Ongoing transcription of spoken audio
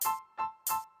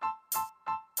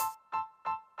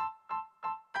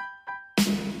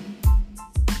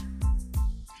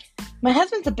My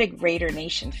husband's a big Raider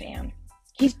Nation fan.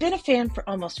 He's been a fan for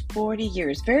almost 40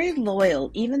 years, very loyal,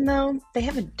 even though they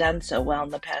haven't done so well in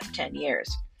the past 10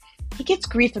 years. He gets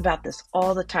grief about this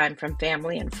all the time from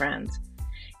family and friends.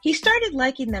 He started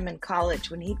liking them in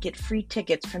college when he'd get free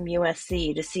tickets from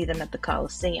USC to see them at the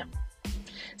Coliseum.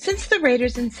 Since the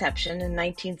Raiders' inception in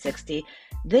 1960,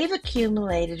 they've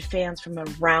accumulated fans from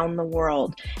around the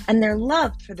world, and they're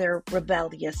loved for their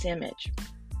rebellious image.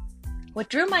 What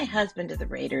drew my husband to the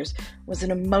Raiders was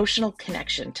an emotional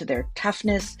connection to their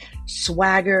toughness,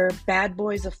 swagger, bad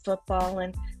boys of football,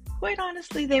 and quite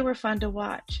honestly, they were fun to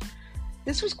watch.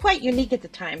 This was quite unique at the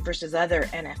time versus other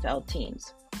NFL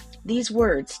teams. These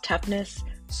words, toughness,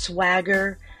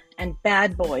 swagger, and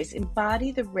bad boys,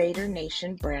 embody the Raider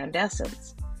Nation brand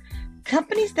essence.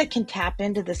 Companies that can tap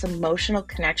into this emotional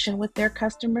connection with their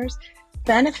customers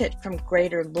benefit from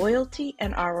greater loyalty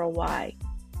and ROI.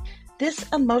 This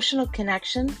emotional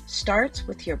connection starts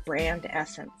with your brand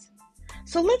essence.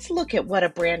 So let's look at what a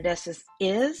brand essence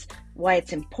is, why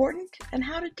it's important, and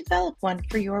how to develop one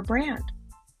for your brand.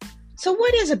 So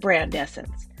what is a brand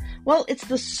essence? Well, it's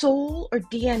the soul or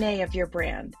DNA of your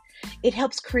brand. It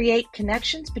helps create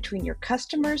connections between your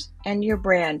customers and your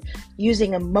brand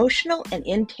using emotional and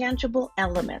intangible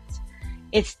elements.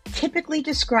 It's typically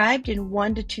described in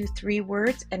 1 to 2, 3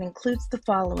 words and includes the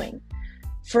following.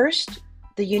 First,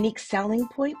 the unique selling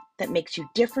point that makes you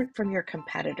different from your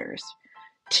competitors.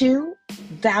 2,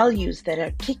 values that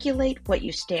articulate what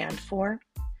you stand for.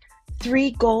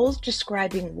 3, goals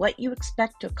describing what you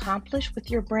expect to accomplish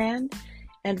with your brand.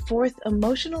 And 4th,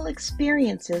 emotional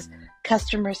experiences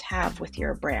customers have with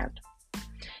your brand.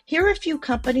 Here are a few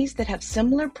companies that have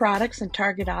similar products and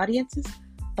target audiences,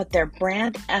 but their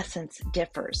brand essence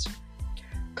differs.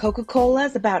 Coca-Cola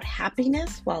is about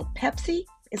happiness, while Pepsi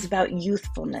is about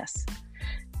youthfulness.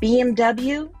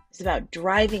 BMW is about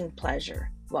driving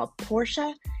pleasure, while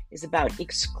Porsche is about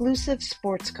exclusive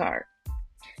sports car.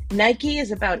 Nike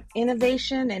is about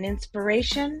innovation and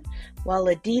inspiration, while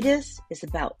Adidas is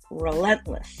about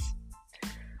relentless.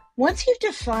 Once you've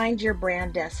defined your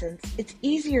brand essence, it's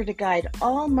easier to guide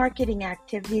all marketing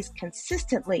activities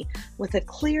consistently with a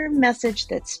clear message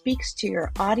that speaks to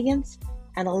your audience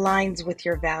and aligns with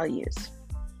your values.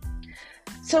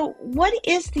 So, what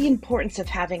is the importance of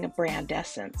having a brand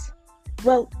essence?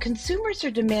 Well, consumers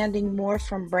are demanding more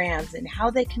from brands in how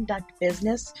they conduct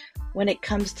business when it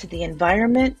comes to the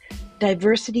environment,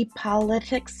 diversity,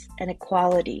 politics, and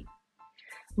equality.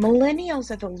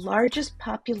 Millennials are the largest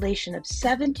population of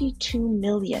 72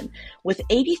 million, with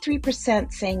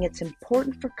 83% saying it's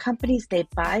important for companies they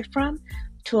buy from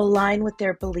to align with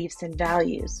their beliefs and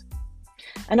values.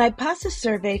 An IPASA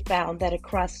survey found that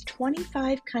across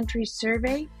 25 countries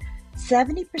surveyed,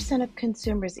 70% of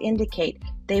consumers indicate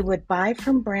they would buy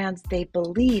from brands they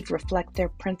believe reflect their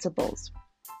principles.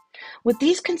 With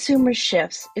these consumer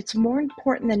shifts, it's more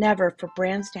important than ever for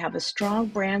brands to have a strong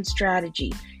brand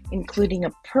strategy, including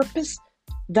a purpose,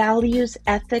 values,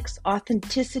 ethics,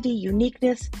 authenticity,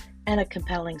 uniqueness, and a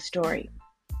compelling story.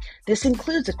 This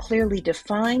includes a clearly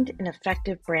defined and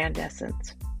effective brand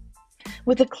essence.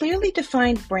 With a clearly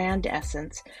defined brand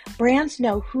essence, brands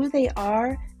know who they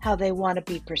are, how they want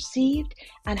to be perceived,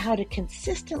 and how to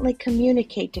consistently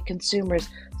communicate to consumers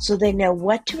so they know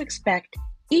what to expect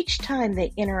each time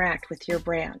they interact with your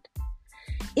brand.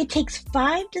 It takes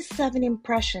 5 to 7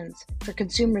 impressions for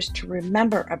consumers to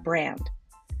remember a brand.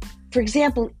 For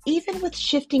example, even with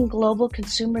shifting global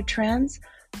consumer trends,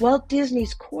 Walt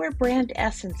Disney's core brand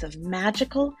essence of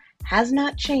magical has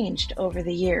not changed over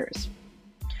the years.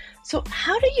 So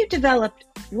how do you develop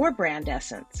your brand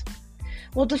essence?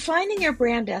 Well, defining your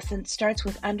brand essence starts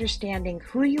with understanding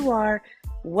who you are,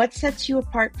 what sets you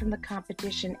apart from the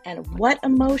competition, and what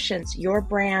emotions your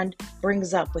brand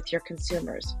brings up with your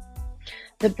consumers.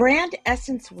 The brand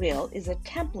essence wheel is a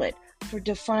template for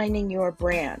defining your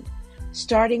brand.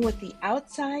 Starting with the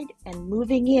outside and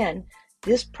moving in,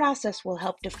 this process will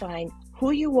help define who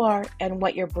you are and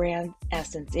what your brand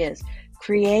essence is,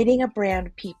 creating a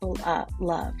brand people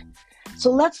love.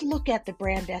 So let's look at the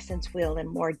brand essence wheel in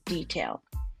more detail.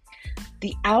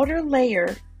 The outer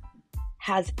layer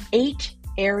has 8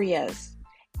 areas,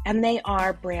 and they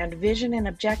are brand vision and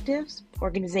objectives,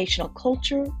 organizational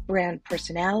culture, brand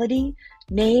personality,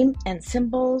 name and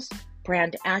symbols,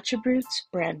 brand attributes,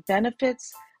 brand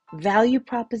benefits, value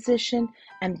proposition,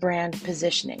 and brand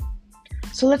positioning.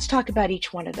 So let's talk about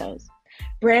each one of those.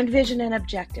 Brand vision and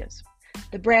objectives.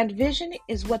 The brand vision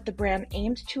is what the brand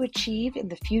aims to achieve in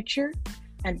the future,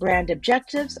 and brand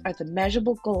objectives are the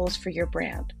measurable goals for your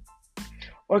brand.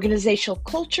 Organizational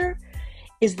culture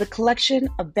is the collection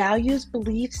of values,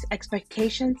 beliefs,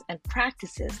 expectations, and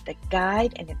practices that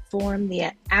guide and inform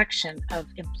the action of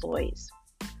employees.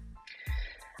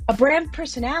 A brand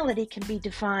personality can be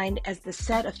defined as the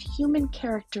set of human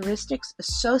characteristics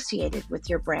associated with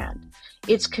your brand.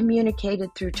 It's communicated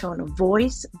through tone of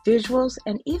voice, visuals,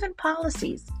 and even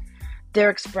policies. They're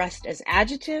expressed as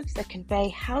adjectives that convey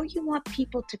how you want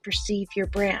people to perceive your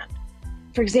brand.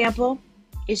 For example,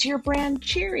 is your brand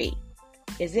cheery?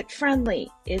 Is it friendly?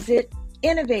 Is it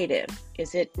innovative?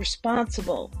 Is it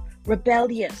responsible,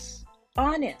 rebellious,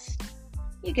 honest?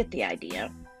 You get the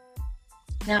idea.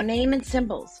 Now, name and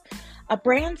symbols. A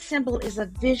brand symbol is a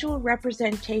visual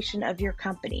representation of your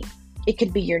company. It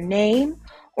could be your name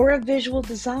or a visual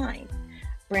design.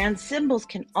 Brand symbols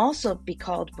can also be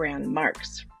called brand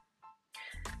marks.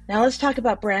 Now let's talk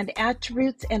about brand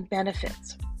attributes and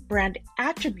benefits. Brand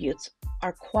attributes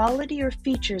are quality or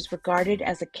features regarded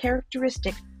as a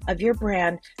characteristic of your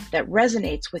brand that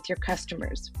resonates with your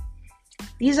customers.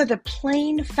 These are the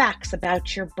plain facts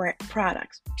about your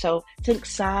products. So think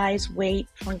size, weight,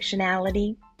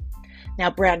 functionality. Now,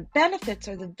 brand benefits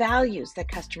are the values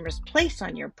that customers place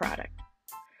on your product.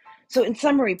 So in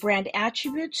summary, brand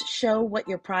attributes show what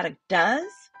your product does,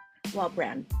 while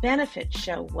brand benefits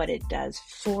show what it does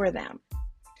for them.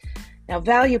 Now,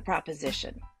 value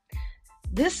proposition.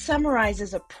 This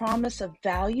summarizes a promise of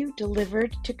value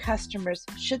delivered to customers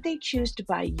should they choose to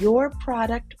buy your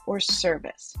product or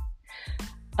service.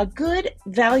 A good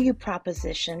value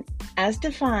proposition, as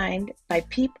defined by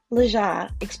Pete Lejar,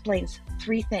 explains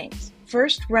three things.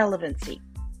 First, relevancy.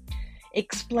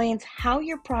 Explains how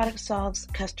your product solves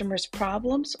customers'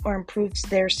 problems or improves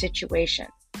their situation.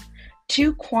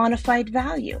 2, quantified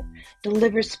value.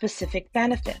 Delivers specific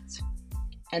benefits.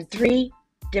 And 3,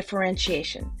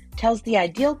 differentiation. Tells the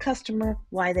ideal customer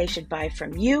why they should buy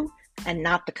from you and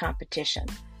not the competition.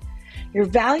 Your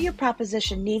value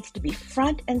proposition needs to be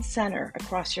front and center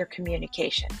across your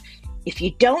communication. If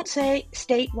you don't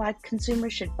state why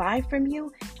consumers should buy from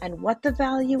you and what the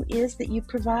value is that you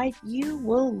provide, you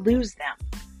will lose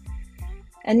them.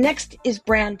 And next is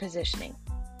brand positioning.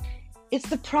 It's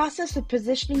the process of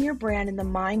positioning your brand in the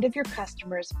mind of your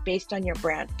customers based on your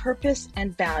brand purpose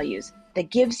and values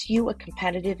that gives you a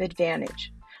competitive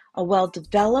advantage. A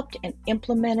well-developed and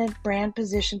implemented brand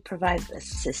position provides a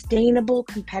sustainable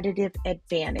competitive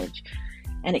advantage,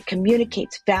 and it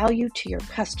communicates value to your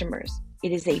customers.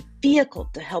 It is a vehicle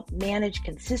to help manage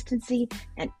consistency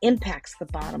and impacts the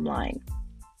bottom line.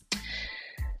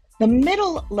 The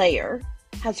middle layer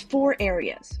has 4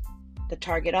 areas: the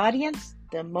target audience,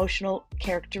 the emotional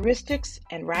characteristics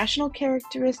and rational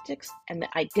characteristics, and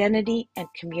the identity and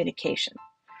communication.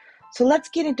 So let's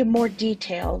get into more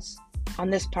details on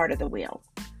this part of the wheel.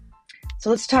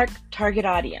 So let's talk target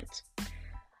audience.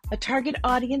 A target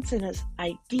audience is an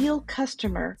ideal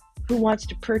customer who wants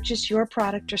to purchase your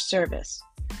product or service.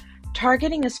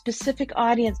 Targeting a specific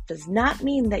audience does not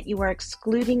mean that you are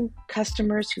excluding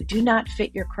customers who do not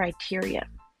fit your criteria.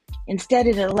 Instead,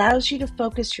 it allows you to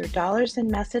focus your dollars and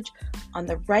message on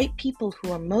the right people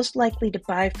who are most likely to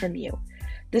buy from you.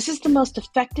 This is the most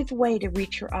effective way to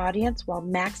reach your audience while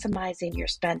maximizing your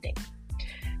spending.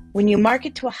 When you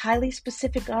market to a highly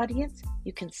specific audience,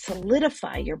 you can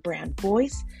solidify your brand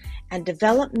voice and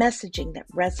develop messaging that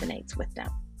resonates with them.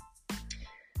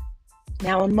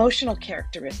 Now, emotional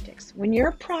characteristics. When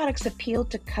your products appeal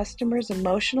to customers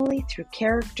emotionally through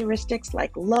characteristics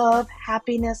like love,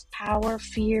 happiness, power,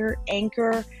 fear,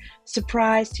 anger,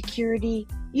 surprise, security,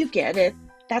 you get it.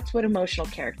 That's what emotional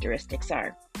characteristics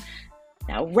are.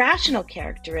 Now, rational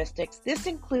characteristics. This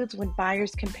includes when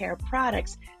buyers compare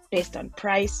products based on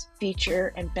price,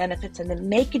 feature, and benefits, and then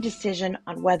make a decision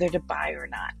on whether to buy or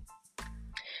not.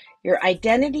 Your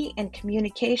identity and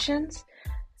communications.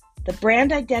 The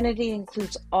brand identity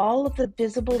includes all of the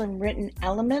visible and written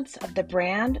elements of the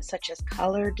brand, such as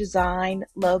color, design,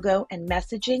 logo, and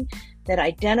messaging that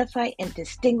identify and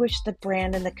distinguish the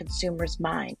brand in the consumer's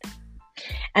mind.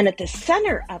 And at the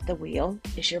center of the wheel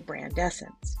is your brand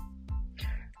essence.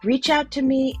 Reach out to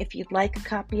me if you'd like a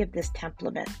copy of this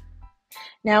template.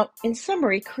 Now, in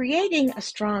summary, creating a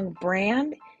strong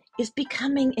brand is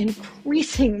becoming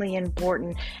increasingly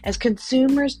important as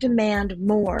consumers demand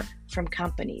more from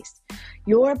companies.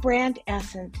 Your brand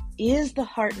essence is the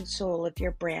heart and soul of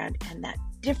your brand, and that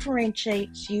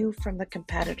differentiates you from the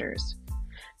competitors.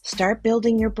 Start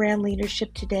building your brand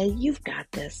leadership today. You've got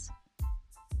this.